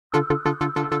Yep.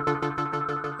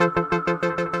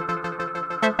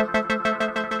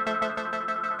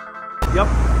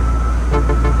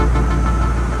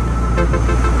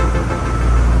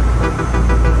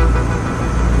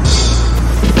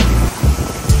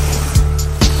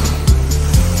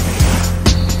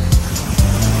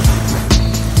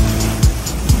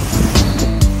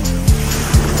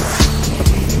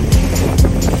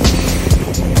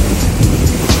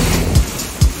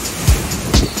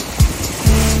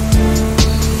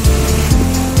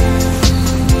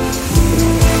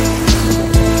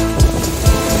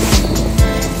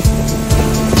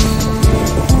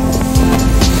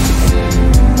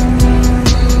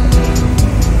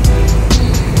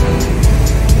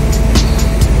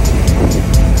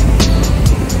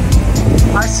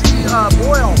 I see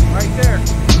boil right there.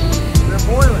 They're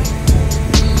boiling.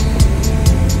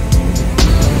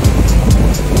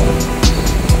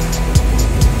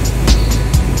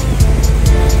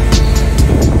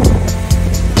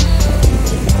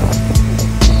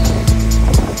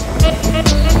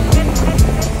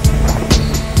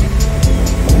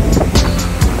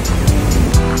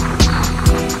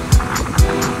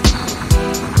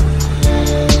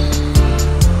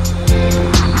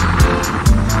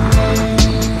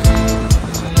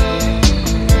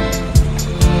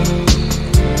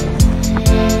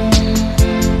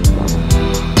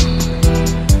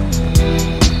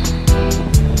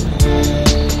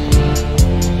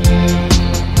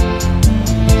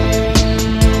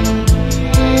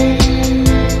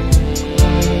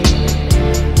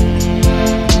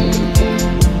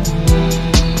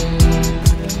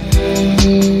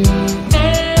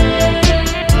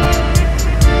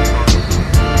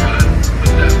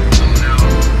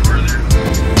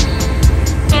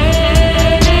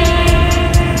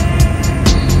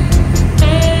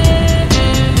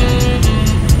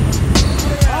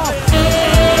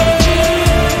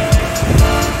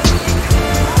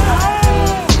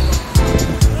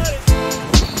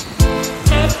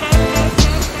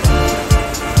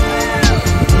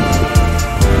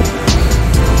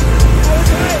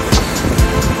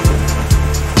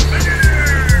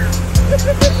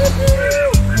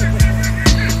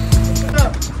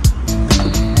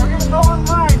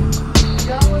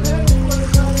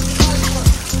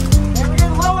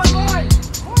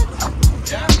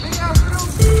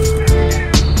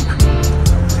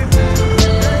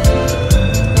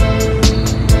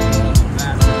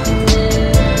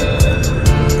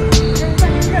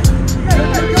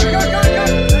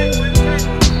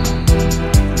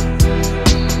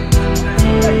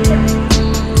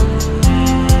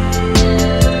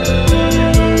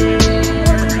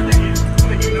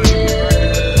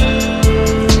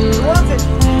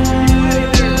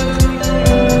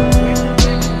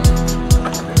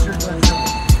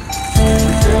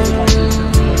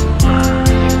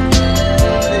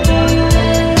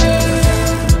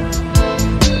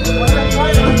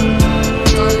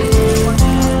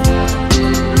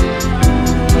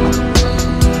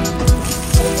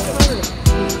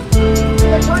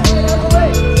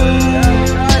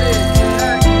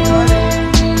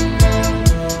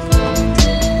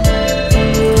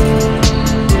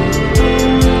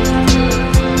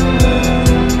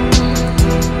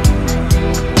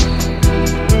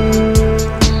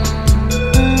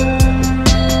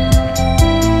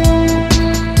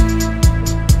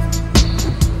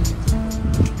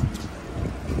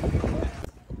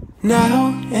 Now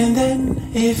and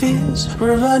then it feels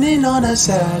we're running on a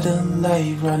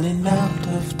satellite, running out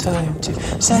of time to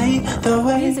say the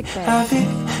way I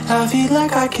feel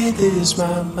like I could lose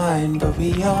my mind, but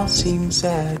we all seem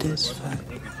satisfied.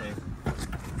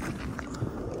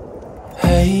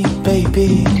 Hey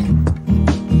baby,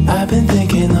 I've been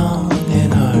thinking long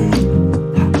and hard.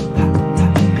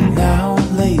 Now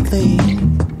lately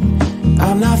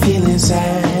I'm not feeling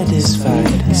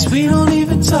satisfied, 'cause we don't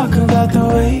even talk about the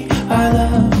way our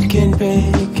love can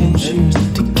pick and choose.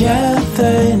 Together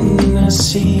in a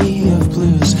sea of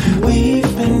blues,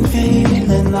 we've been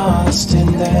feeling lost,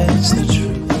 and that's the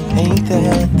truth. Ain't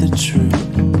that the truth?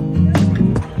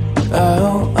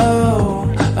 Oh, oh,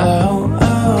 oh,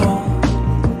 oh.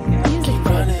 Keep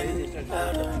running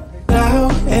out of now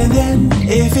and then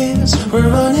it feels we're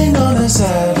running on a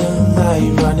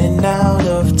satellite, running out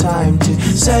of time to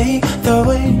say the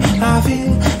way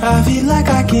I feel like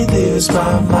I could lose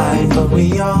my mind, but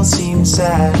we all seem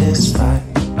satisfied.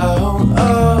 Oh,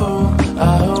 oh,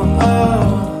 oh,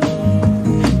 oh.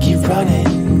 Keep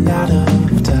running out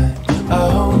of time.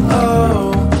 Oh,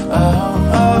 oh,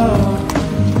 oh, oh.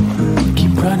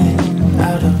 Keep running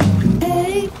out of.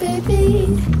 Hey, baby,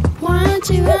 why aren't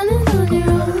you running on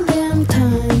your own damn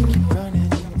time? Keep running.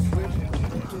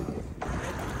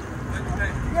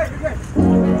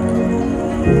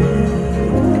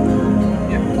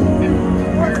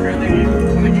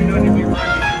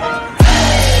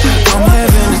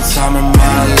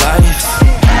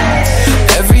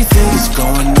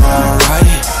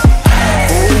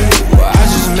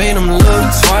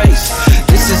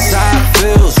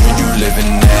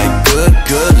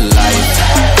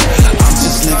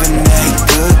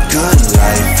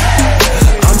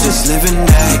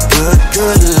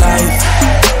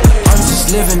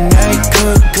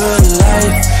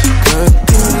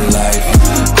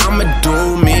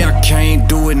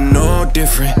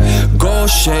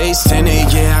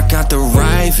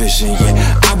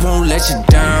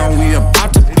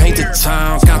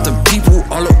 got the people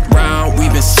all around. We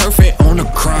been surfing on the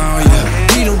crowd,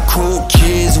 yeah. We them cool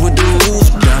kids with the rules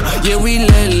down. Yeah, we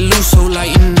let loose, so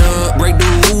lighten up, break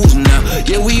the rules now.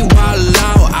 Yeah, we wild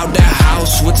out that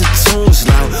house with the tunes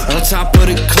loud. On top of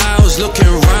the clouds, looking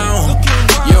around.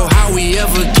 Yo, how we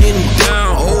ever getting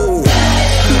down? Oh,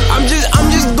 I'm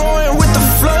just going with the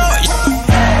flow.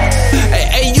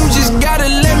 Hey, you just gotta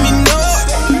let me know.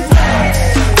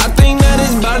 I think that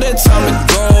it's about that time to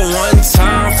go. One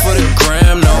time for the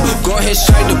gram, no. Go ahead,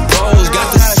 strike the pose.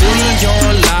 Got the city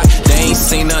on lock. They ain't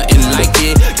seen nothing like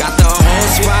it. Got the whole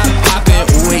spot popping.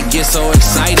 Ooh, it gets so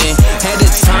exciting. Had the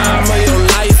time of your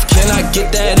life. Can I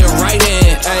get that in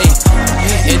writing? Ay,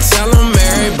 and tell them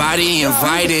everybody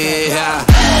invited.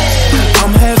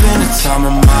 I'm having the time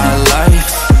of my life.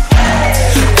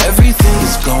 Everything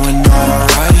is going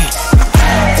alright.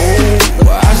 Oh,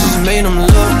 I just made them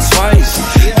look twice.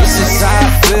 This is how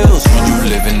it feels when you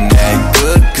living that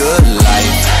good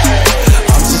life.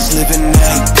 I'm just living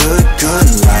that good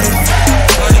life.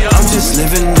 I'm just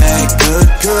living that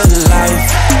good life.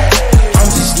 I'm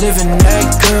just living that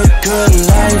good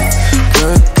life.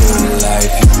 Good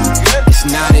life. It's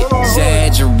not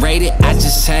exaggerated, I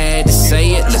just had to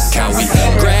say it. Look how we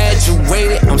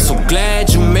graduated. I'm so glad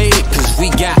you made it, cause we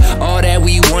got all that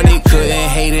we wanted. Couldn't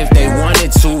hate if they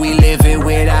wanted to. We live it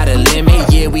without a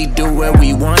limit. Yeah, we do what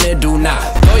we wanna do now.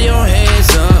 Throw your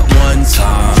hands up one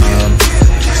time.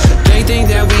 They think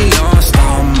that we lost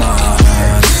our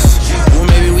minds. Well,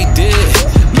 maybe we did.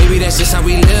 Maybe that's just how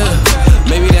we live.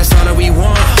 Maybe that's all that we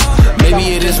want.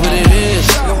 Maybe it is what it is.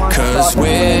 Cause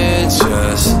we're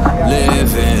just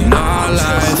living our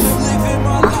life.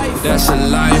 That's a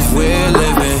life we're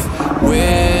living.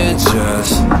 We're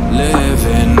just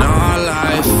living our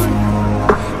life.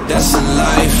 That's a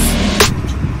life.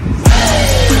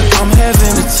 I'm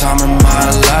having the time of my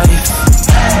life.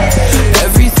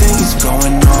 Everything is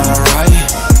going